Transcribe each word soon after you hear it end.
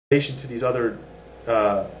relation to these other,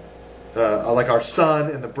 like our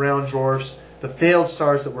sun and the brown dwarfs, the failed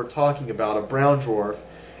stars that we're talking about, a brown dwarf,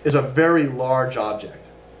 is a very large object.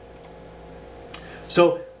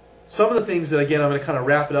 So some of the things that, again, I'm going to kind of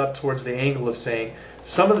wrap it up towards the angle of saying,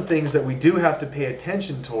 some of the things that we do have to pay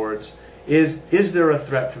attention towards is there a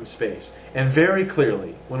threat from space? And very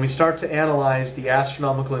clearly, when we start to analyze the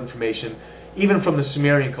astronomical information, even from the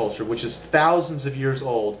Sumerian culture, which is thousands of years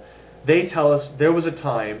old, they tell us there was a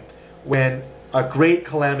time when a great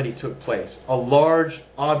calamity took place. A large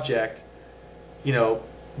object, you know,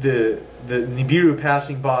 the Nibiru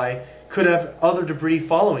passing by, could have other debris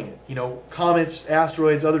following it. You know, comets,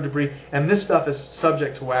 asteroids, other debris, and this stuff is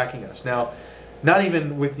subject to whacking us. Now, not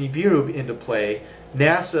even with Nibiru into play,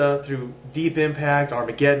 NASA, through Deep Impact,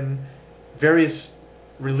 Armageddon, various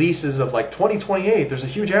releases of like 2028, there's a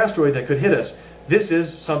huge asteroid that could hit us. This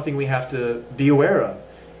is something we have to be aware of.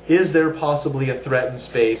 Is there possibly a threat in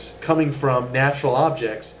space coming from natural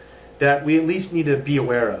objects that we at least need to be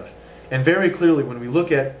aware of? And very clearly, when we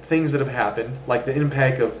look at things that have happened, like the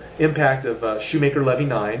impact of Shoemaker-Levy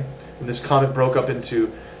 9, and this comet broke up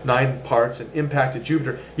into 9 parts and impacted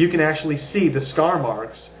Jupiter, you can actually see the scar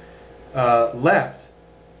marks left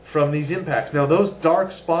from these impacts. Now, those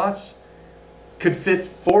dark spots could fit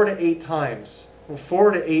 4 to 8 times,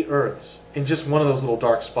 4 to 8 Earths in just one of those little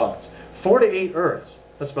dark spots. 4 to 8 Earths.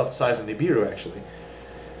 That's about the size of Nibiru, actually.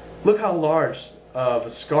 Look how large of a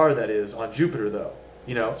scar that is on Jupiter, though.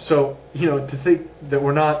 You know, so, you know, to think that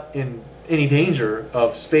we're not in any danger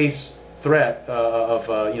of space threat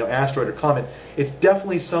of you know, asteroid or comet, it's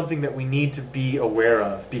definitely something that we need to be aware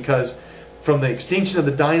of, because from the extinction of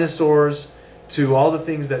the dinosaurs to all the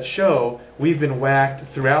things that show, we've been whacked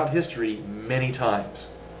throughout history many times.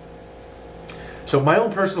 So my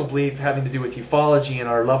own personal belief, having to do with ufology and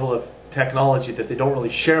our level of technology that they don't really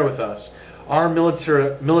share with us, our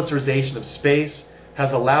militarization of space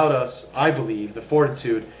has allowed us, I believe, the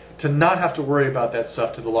fortitude to not have to worry about that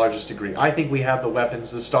stuff to the largest degree. I think we have the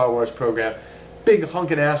weapons, the Star Wars program, big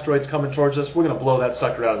hunking asteroids coming towards us, we're going to blow that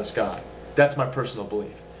sucker out of the sky. That's my personal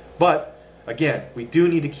belief. But, again, we do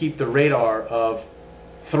need to keep the radar of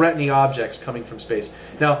threatening objects coming from space.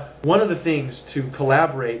 Now, one of the things to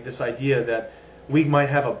collaborate this idea that we might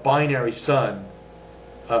have a binary sun,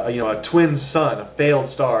 you know, a twin sun, a failed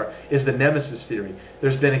star, is the nemesis theory.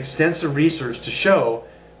 There's been extensive research to show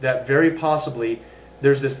that very possibly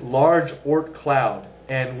there's this large Oort cloud,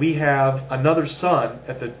 and we have another sun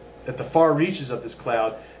at the far reaches of this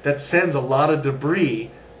cloud that sends a lot of debris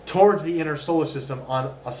towards the inner solar system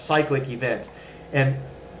on a cyclic event. And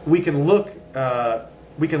we can look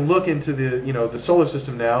into the, you know, the solar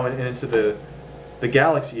system now and into the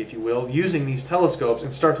galaxy, if you will, using these telescopes,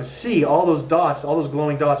 and start to see all those dots, all those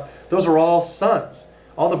glowing dots. Those are all suns.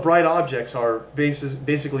 All the bright objects are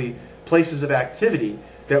basically places of activity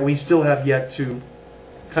that we still have yet to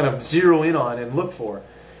kind of zero in on and look for.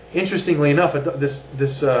 Interestingly enough,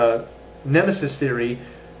 this nemesis theory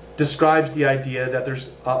describes the idea that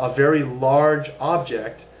there's a very large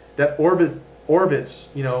object that orbits,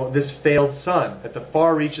 you know, this failed sun at the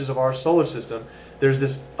far reaches of our solar system. There's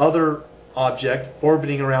this other object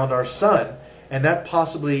orbiting around our sun, and that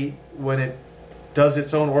possibly, when it does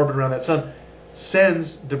its own orbit around that sun,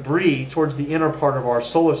 sends debris towards the inner part of our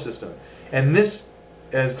solar system. And this,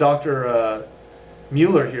 as Dr.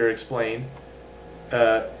 Mueller here explained,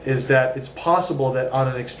 is that it's possible that on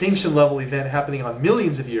an extinction level event happening on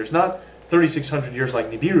millions of years, not 3,600 years like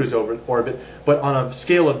Nibiru's orbit, but on a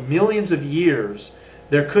scale of millions of years,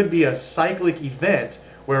 there could be a cyclic event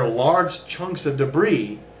where large chunks of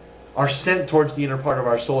debris are sent towards the inner part of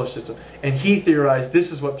our solar system. And he theorized this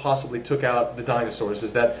is what possibly took out the dinosaurs,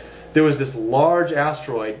 is that there was this large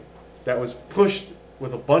asteroid that was pushed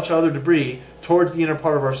with a bunch of other debris towards the inner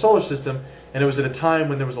part of our solar system, and it was at a time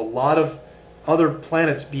when there was a lot of other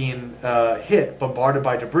planets being hit, bombarded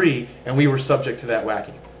by debris, and we were subject to that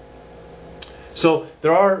whacking. So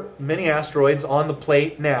there are many asteroids on the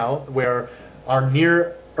plate now where our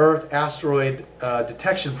near-Earth asteroid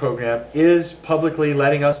detection program is publicly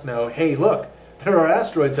letting us know, hey, look, there are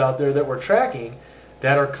asteroids out there that we're tracking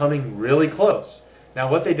that are coming really close. Now,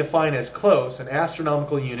 what they define as close, an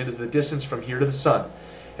astronomical unit, is the distance from here to the sun.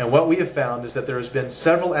 And what we have found is that there has been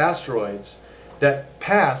several asteroids that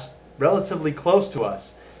pass relatively close to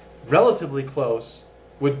us. Relatively close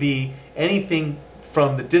would be anything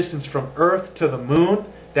from the distance from Earth to the moon,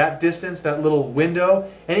 that distance, that little window.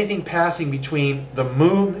 Anything passing between the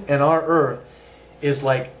moon and our Earth is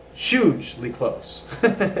like hugely close.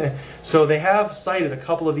 So they have cited a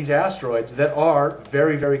couple of these asteroids that are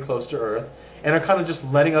very, very close to Earth, and are kind of just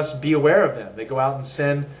letting us be aware of them. They go out and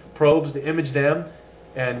send probes to image them,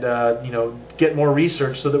 and get more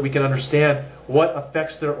research so that we can understand what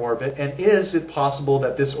affects their orbit, and is it possible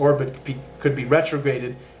that this orbit could be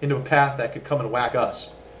retrograded into a path that could come and whack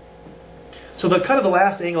us. So the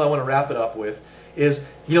last angle I want to wrap it up with is,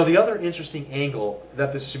 the other interesting angle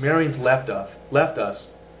that the Sumerians left us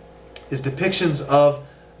is depictions of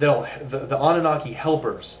the Anunnaki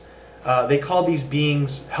helpers. They called these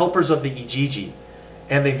beings helpers of the Ijiji,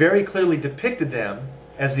 and they very clearly depicted them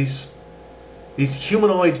as these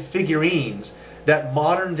humanoid figurines that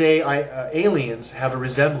modern day aliens have a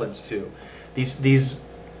resemblance to. These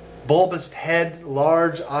bulbous head,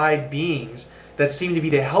 large-eyed beings that seem to be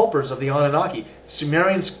the helpers of the Anunnaki.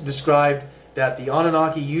 Sumerians described that the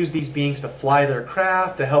Anunnaki used these beings to fly their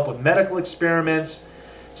craft, to help with medical experiments.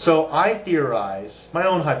 So I theorize, my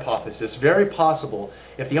own hypothesis, very possible,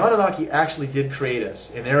 if the Anunnaki actually did create us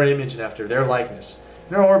in their image and after their likeness,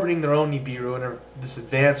 and they're orbiting their own Nibiru and this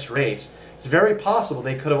advanced race, it's very possible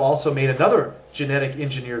they could have also made another genetic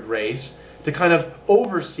engineered race to kind of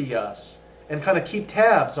oversee us and kind of keep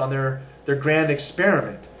tabs on their grand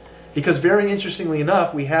experiment. Because very interestingly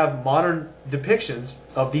enough, we have modern depictions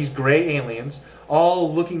of these gray aliens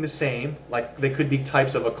all looking the same, like they could be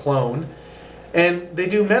types of a clone, and they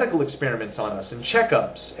do medical experiments on us and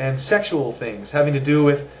checkups and sexual things having to do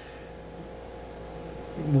with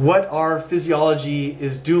what our physiology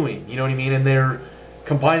is doing, you know what I mean? And they're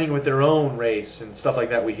combining with their own race and stuff like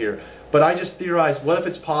that we hear. But I just theorize, what if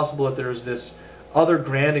it's possible that there's this other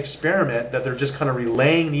grand experiment that they're just kind of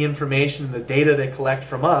relaying the information and the data they collect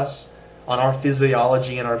from us on our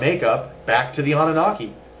physiology and our makeup back to the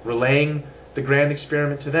Anunnaki, relaying the grand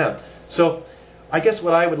experiment to them. So I guess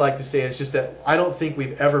what I would like to say is just that I don't think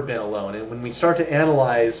we've ever been alone. And when we start to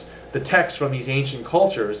analyze the texts from these ancient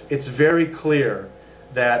cultures, it's very clear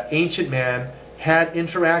that ancient man had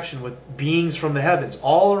interaction with beings from the heavens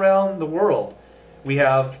all around the world. We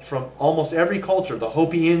have from almost every culture, the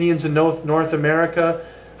Hopi Indians in North America,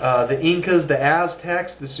 the Incas, the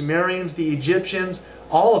Aztecs, the Sumerians, the Egyptians,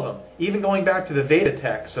 all of them, even going back to the Veda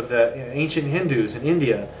texts of the ancient Hindus in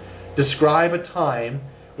India, describe a time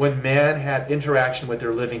when man had interaction with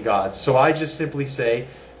their living gods. So I just simply say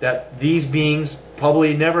that these beings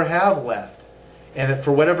probably never have left. And that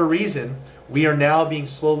for whatever reason, we are now being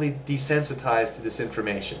slowly desensitized to this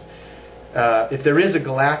information. If there is a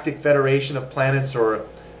galactic federation of planets, or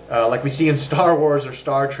like we see in Star Wars or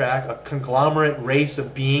Star Trek, a conglomerate race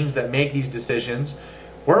of beings that make these decisions,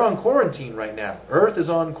 we're on quarantine right now. Earth is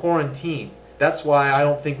on quarantine. That's why I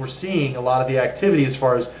don't think we're seeing a lot of the activity as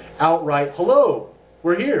far as outright, hello,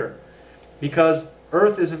 we're here. Because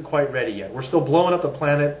Earth isn't quite ready yet. We're still blowing up the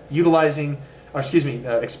planet, expelling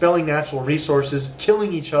natural resources,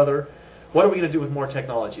 killing each other. What are we going to do with more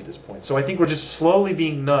technology at this point? So I think we're just slowly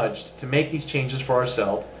being nudged to make these changes for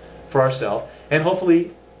ourselves, and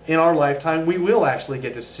hopefully in our lifetime we will actually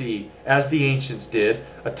get to see, as the ancients did,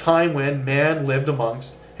 a time when man lived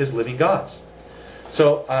amongst his living gods.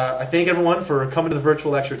 So I thank everyone for coming to the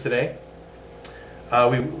virtual lecture today.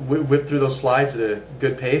 We whipped through those slides at a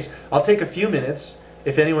good pace. I'll take a few minutes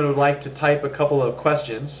if anyone would like to type a couple of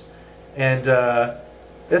questions, and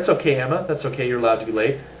that's okay, Emma. That's okay. You're allowed to be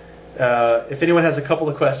late. If anyone has a couple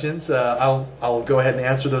of questions, I'll go ahead and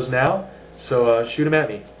answer those now. So shoot them at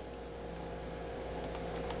me.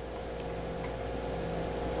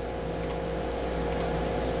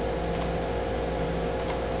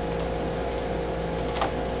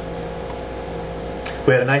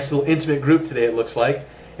 We had a nice little intimate group today, it looks like.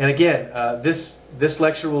 And again, this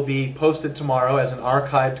lecture will be posted tomorrow as an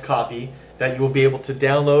archived copy that you will be able to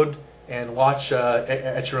download and watch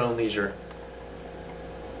at your own leisure.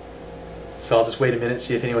 So I'll just wait a minute,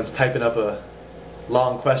 see if anyone's typing up a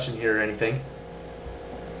long question here or anything.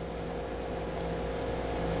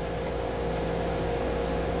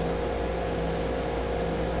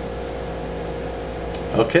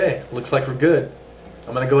 Okay, looks like we're good.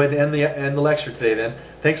 I'm going to go ahead and end the lecture today then.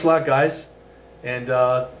 Thanks a lot, guys. And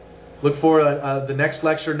look for the next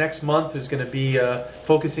lecture next month is going to be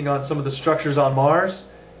focusing on some of the structures on Mars.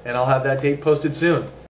 And I'll have that date posted soon.